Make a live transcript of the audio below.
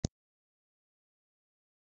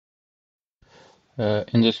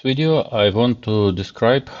In this video, I want to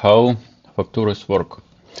describe how Factures work.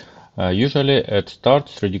 Usually at start,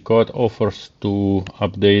 3DCoat offers to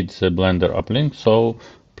update the Blender uplink, so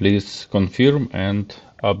please confirm and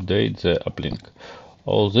update the uplink.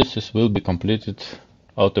 All this will be completed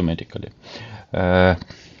automatically. Uh,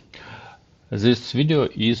 this video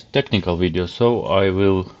is technical video, so I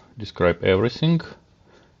will describe everything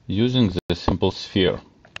using the simple sphere.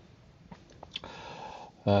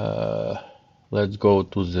 Let's go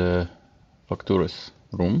to the Factures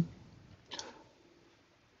room.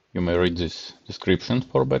 You may read this description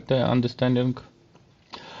for better understanding.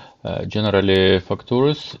 Generally,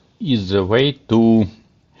 Factures is a way to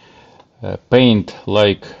paint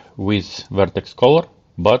like with vertex color,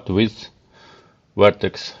 but with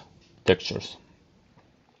vertex textures.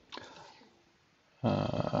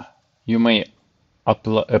 You may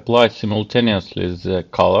apply simultaneously the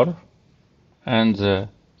color and the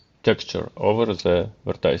texture over the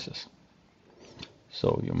vertices.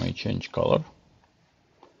 So you may change color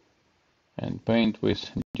and paint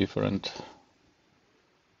with different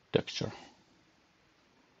texture.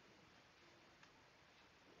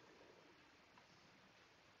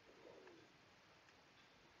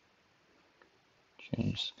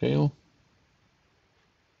 Change scale.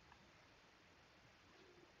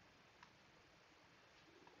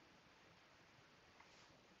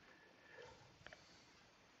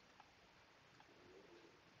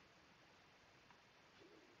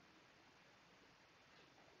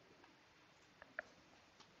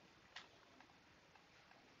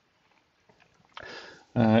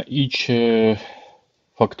 Each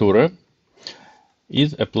factor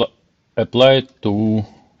is applied to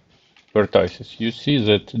vertices. You see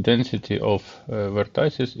that density of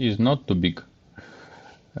vertices is not too big.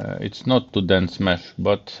 It's not too dense mesh,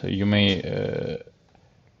 but you may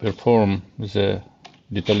perform the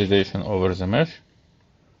detalization over the mesh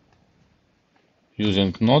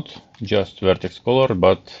using not just vertex color,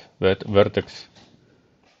 but vertex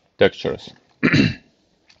textures.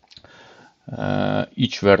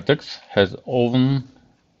 Each vertex has own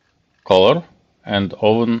color and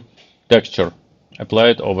own texture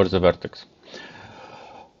applied over the vertex.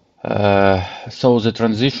 So the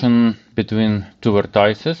transition between two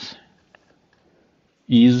vertices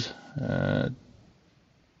is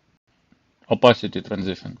opacity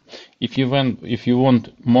transition. If you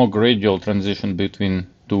want more gradual transition between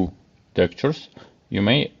two textures, you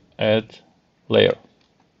may add layer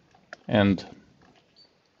and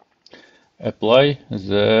apply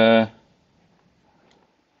the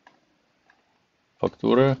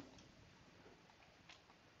factor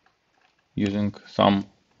using some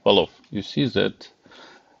fall-off. You see that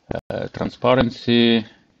transparency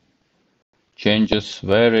changes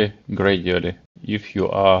very gradually if you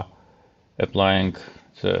are applying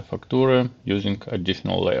the factor using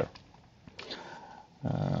additional layer.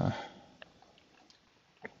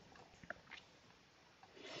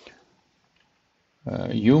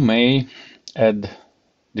 You may add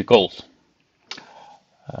decals.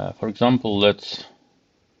 For example, let's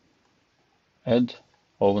add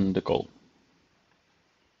oven decal.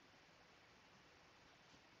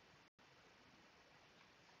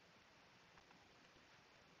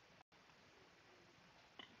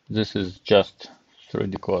 This is just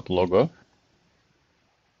 3DCoat logo.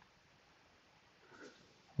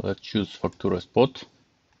 Let's choose factor spot.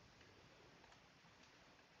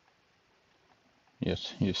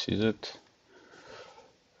 Yes, you see that.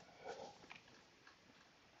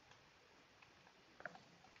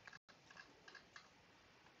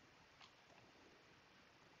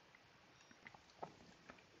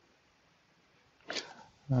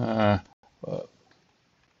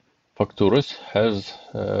 Factures has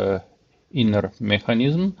inner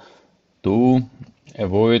mechanism to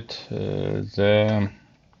avoid the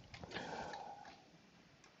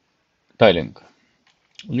tiling.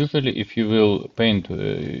 Usually, if you will paint,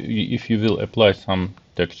 if you will apply some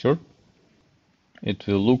texture, it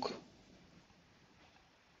will look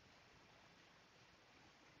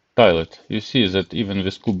tiled. You see that even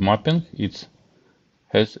with cube mapping, it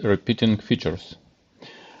has repeating features.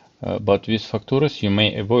 But with Factures, you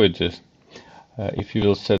may avoid this. If you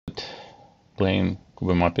will set plain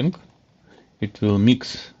cube mapping, it will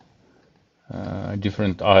mix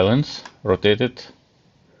different islands rotated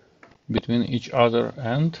between each other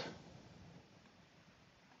and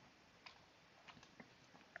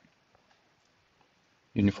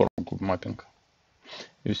uniform cube mapping.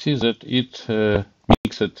 You see that it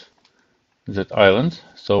mixed that islands,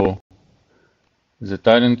 so the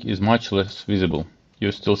tiling is much less visible.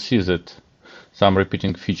 You still see that some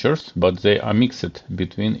repeating features, but they are mixed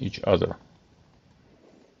between each other.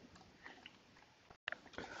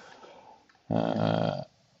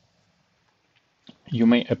 You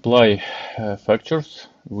may apply factures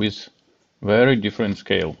with very different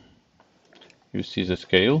scale. You see the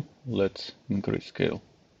scale. Let's increase scale.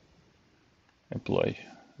 Apply,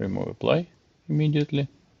 remove apply immediately.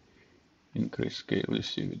 Increase scale. You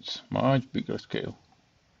see it's much bigger scale.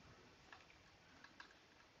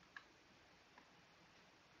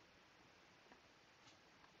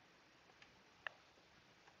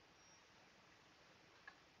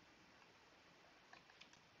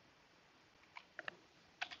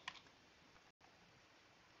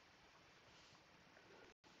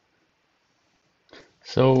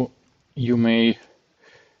 So you may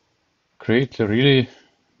create a really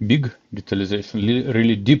big detalization,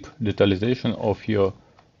 really deep detalization of your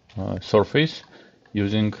surface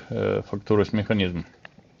using Factures mechanism.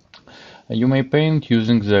 You may paint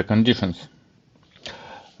using the conditions,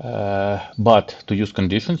 but to use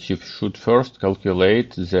conditions you should first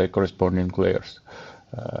calculate the corresponding layers.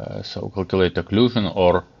 So calculate occlusion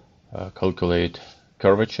or calculate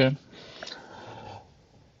curvature.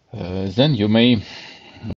 Then you may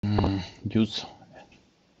use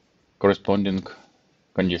corresponding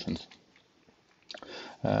conditions.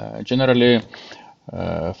 Generally,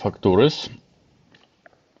 Factures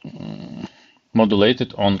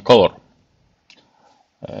modulated on color.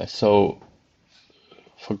 So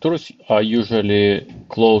Factures are usually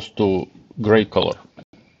close to gray color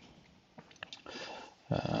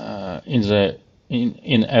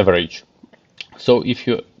in average. So if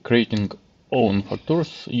you're creating own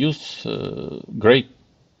Factures, use gray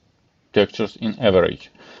textures in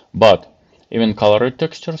average. But even colored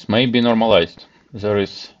textures may be normalized. There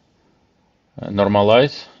is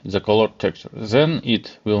normalize the color texture. Then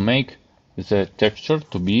it will make the texture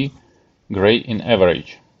to be gray in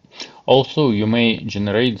average. Also, you may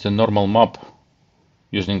generate the normal map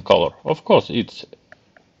using color. Of course, it's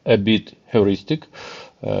a bit heuristic,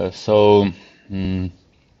 so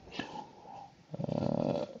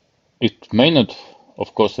it may not,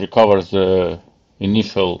 of course, recover the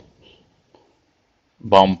initial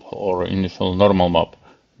bump or initial normal map,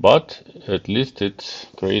 but at least it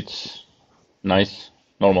creates nice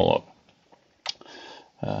normal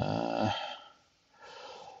map.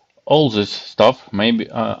 All this stuff may be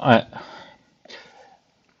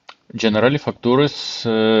generally Factures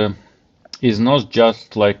is not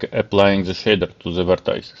just like applying the shader to the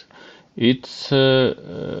vertices. It's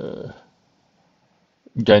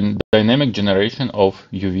dynamic generation of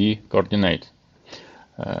UV coordinates.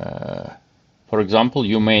 For example,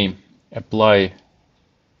 you may apply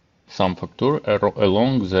some factor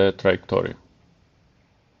along the trajectory.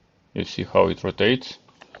 You see how it rotates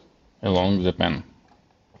along the pen.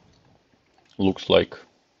 Looks like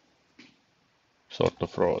sort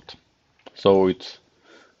of rod. So it's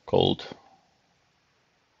called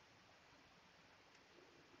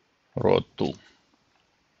rod tool.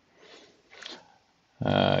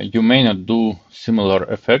 You may not do similar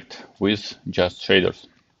effect with just shaders.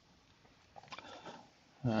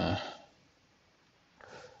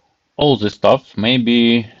 All this stuff may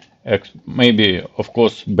be of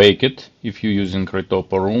course baked if you're using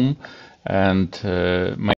Retopo Room and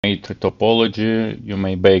made topology. You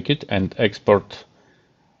may bake it and export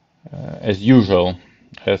as usual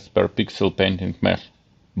as per pixel painting mesh,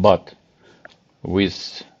 but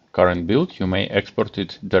with current build you may export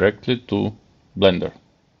it directly to Blender.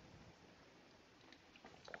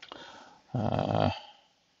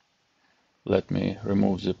 Let me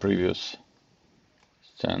remove the previous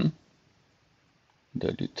scene.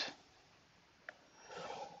 Delete.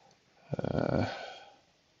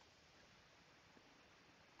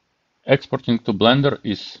 Exporting to Blender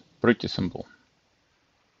is pretty simple.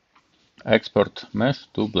 Export mesh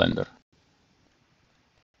to Blender.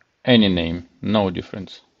 Any name, no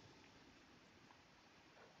difference.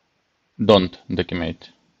 Don't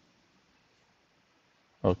document.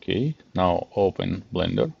 Okay, now open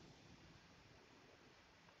Blender.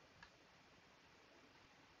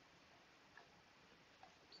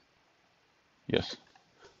 Yes,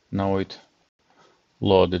 now it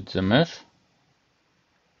loaded the mesh.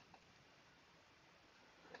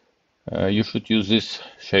 You should use this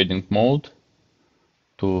shading mode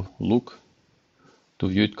to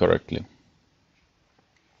view it correctly.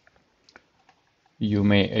 You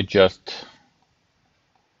may adjust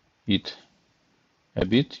it a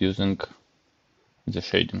bit using the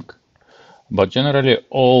shading, but generally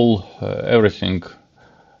all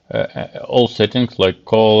settings like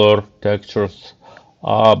color, textures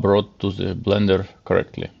are brought to the Blender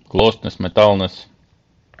correctly. Glossiness, metalness,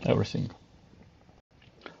 everything.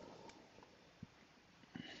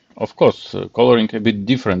 Of course, coloring a bit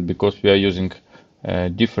different because we are using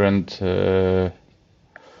different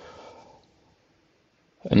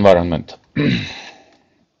environment.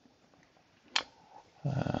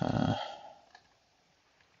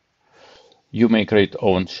 You may create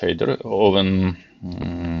own shader, own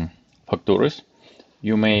factures.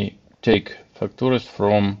 You may take factures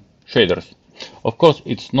from shaders. Of course,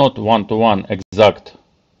 it's not one-to-one exact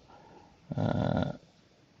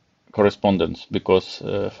correspondence because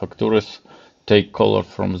factures take color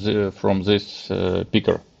from this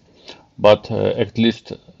picker. But at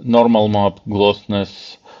least normal map,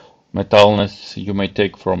 glossiness, metalness you may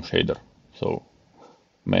take from shader. So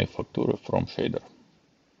make factor from shader.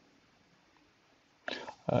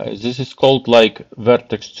 This is called like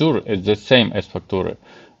vertexture. It's the same as factor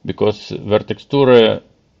because vertexture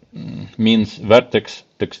means vertex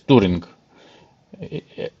texturing.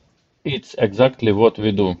 It's exactly what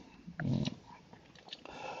we do.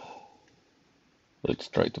 Let's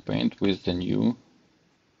try to paint with the new.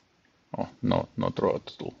 Oh no, not road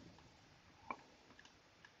tool.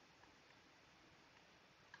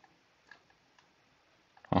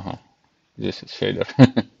 This is shader.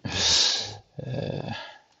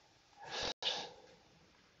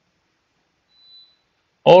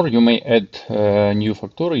 Or you may add a new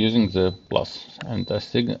factor using the plus and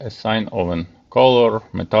assign oven color,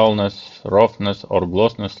 metalness, roughness, or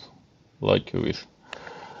glossiness, like you wish.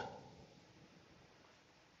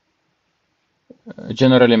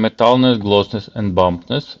 Generally, metalness, glossiness, and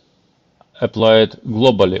bumpness applied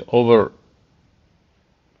globally over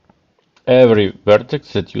every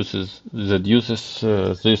vertex that uses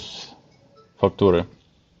this factor.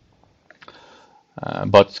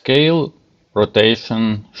 But scale,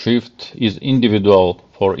 rotation, shift is individual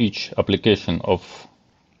for each application of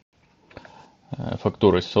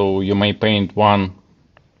factures. So you may paint one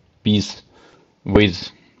piece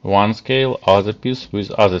with one scale, other piece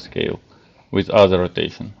with other scale, with other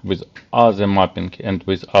rotation, with other mapping, and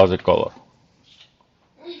with other color.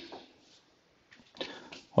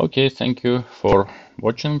 Okay, thank you for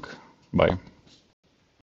watching. Bye.